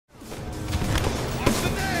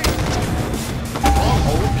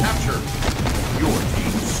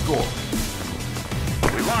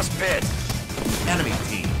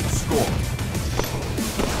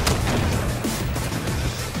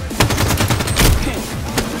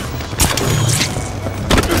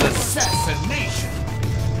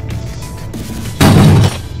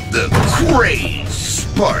The Crazed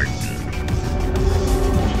Spartan.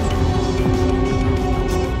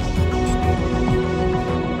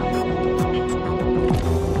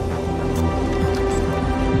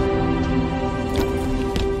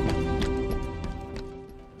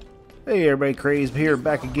 Hey everybody, Crazed here,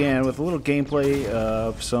 back again with a little gameplay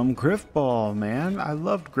of some GrifBall, man. I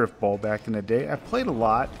loved GrifBall back in the day. I played a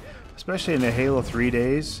lot, especially in the Halo 3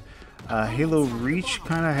 days. Halo Reach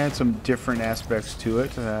kind of had some different aspects to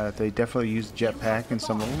it. They definitely used jetpack in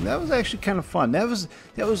some of them. That was actually kind of fun. That was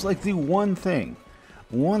like the one thing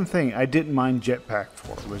I didn't mind jetpack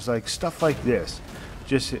for. It was like stuff like this,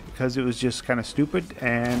 just because it was just kind of stupid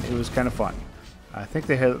and it was kind of fun. I think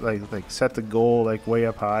they had like set the goal like way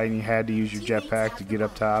up high, and you had to use your jetpack to get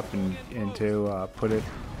up top and to put it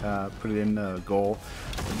in the goal.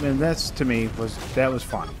 And that's, to me, was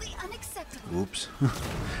fun. Oops,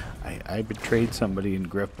 I betrayed somebody in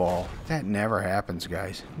GrifBall. That never happens,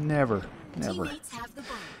 guys. Never.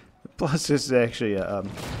 Plus, this is actually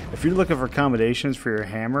if you're looking for accommodations for your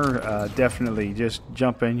hammer, definitely just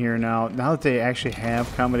jump in here now. Now that they actually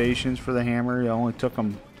have accommodations for the hammer, it only took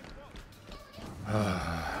them.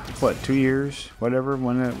 What, 2 years? Whatever,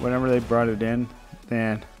 whenever they brought it in.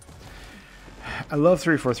 Man, I love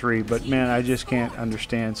 343, but man, I just can't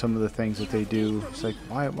understand some of the things that they do. It's like,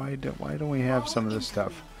 why don't we have some of this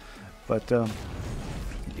stuff? But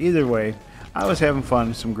either way, I was having fun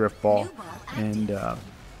with some GrifBall, and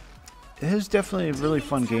it was definitely a really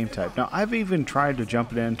fun game type. Now, I've even tried to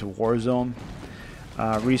jump it into Warzone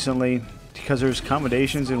recently, because there's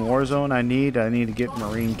accommodations in Warzone I need to get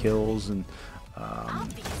Marine kills and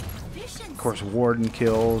of course Warden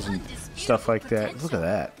kills and stuff like that. Look at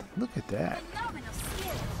that.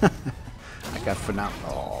 I got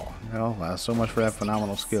phenomenal. Oh, well, so much for that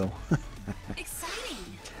phenomenal skill.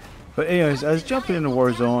 But anyways, I was jumping into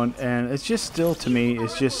Warzone, and it's just still, to me,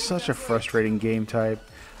 it's just such a frustrating game type.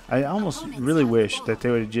 I almost really wish that they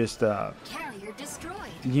would have just not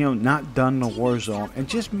done the Warzone and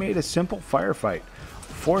just made a simple firefight.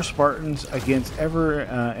 4 Spartans against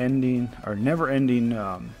never-ending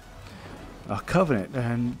Covenant,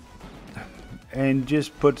 and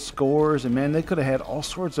just put scores, and man, they could have had all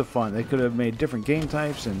sorts of fun. They could have made different game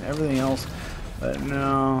types and everything else, but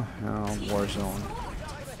no, Warzone.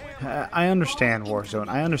 I understand Warzone.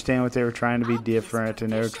 I understand what they were trying to be different,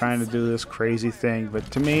 and they were trying to do this crazy thing,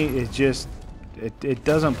 but to me, it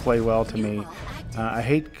doesn't play well to me. I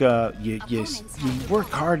hate you work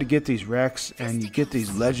hard to get these wrecks, and you get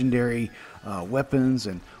these legendary weapons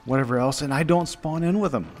and whatever else, and I don't spawn in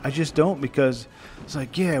with them. I just don't, because it's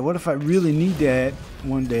like, yeah, what if I really need that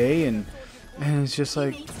one day? And it's just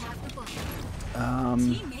like,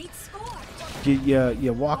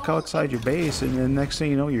 you walk outside your base, and then next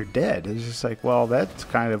thing you know, you're dead. It's just like, well, that's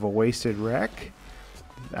kind of a wasted wreck.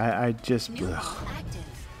 I just, ugh.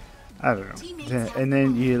 I don't know. And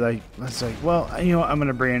then it's like, well, I'm going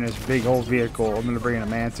to bring in this big old vehicle. I'm going to bring in a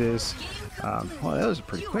Mantis. Well, that was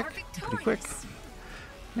pretty quick.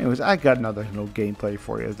 Anyways, I got another little gameplay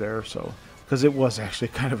for you there, so, because it was actually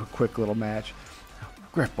kind of a quick little match.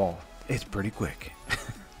 GrifBall, it's pretty quick.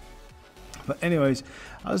 But anyways,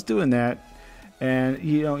 I was doing that, and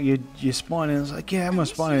you spawn in. It's like, yeah, I'm going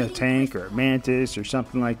to spawn in a tank or a Mantis or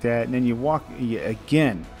something like that, and then you walk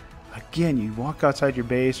again, you walk outside your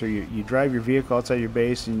base, or you drive your vehicle outside your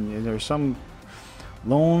base, and there's some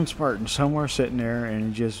lone Spartan somewhere sitting there,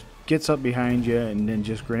 and it just gets up behind you and then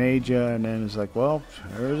just grenades you, and then it's like, well,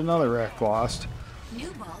 there's another wreck lost.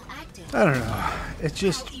 I don't know. It's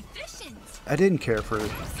just, I didn't care for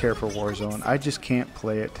Warzone. I just can't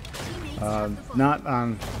play it, not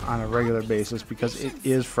on a regular basis, because it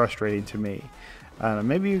is frustrating to me. I don't know,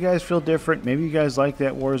 maybe you guys feel different. Maybe you guys like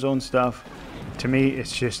that Warzone stuff. To me,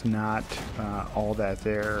 it's just not all that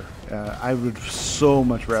there. I would so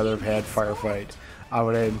much rather have had Firefight. I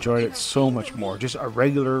would have enjoyed it so much more. Just a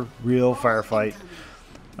regular, real firefight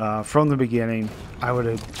from the beginning. I would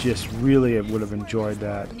have just really would have enjoyed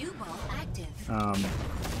that.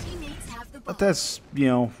 But that's,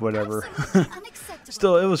 whatever.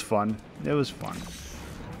 Still, it was fun.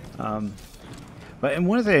 And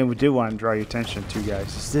one thing I do want to draw your attention to,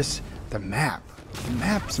 guys, is the map. The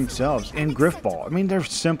maps themselves in GrifBall. I mean, they're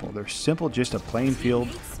simple. They're simple, just a playing field.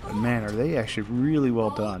 But man, are they actually really well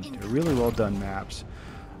done. They're really well done maps.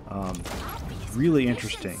 Really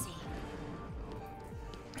interesting.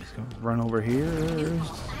 Let's go run over here.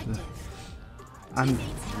 I'm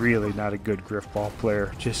really not a good GrifBall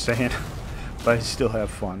player, just saying. But I still have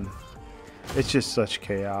fun. It's just such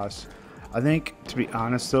chaos. I think, to be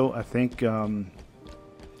honest though, I think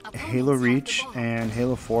Halo Reach and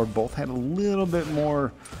Halo 4 both had a little bit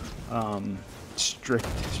more strict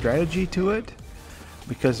strategy to it,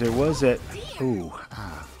 because there was that. Ooh,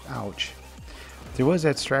 ouch! There was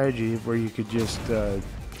that strategy where you could just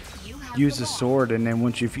use the sword, and then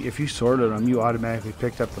once if you sworded them, you automatically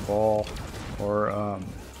picked up the ball, or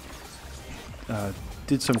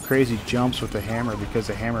did some crazy jumps with the hammer because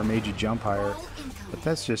the hammer made you jump higher. But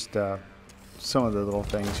that's just some of the little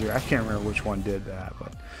things here. I can't remember which one did that,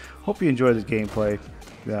 but hope you enjoyed the gameplay.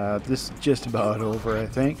 This is just about over, I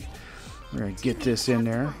think. We're going to get this in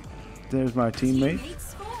there. There's my teammate.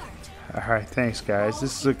 Alright, thanks guys.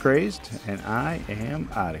 This is a Crazed, and I am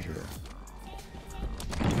out of here.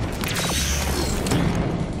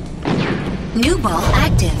 New ball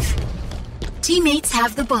active. Teammates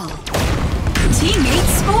have the ball.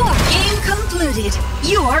 Teammates score. Game concluded.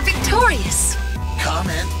 You are victorious.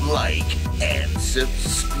 Comment, like, and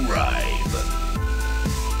subscribe.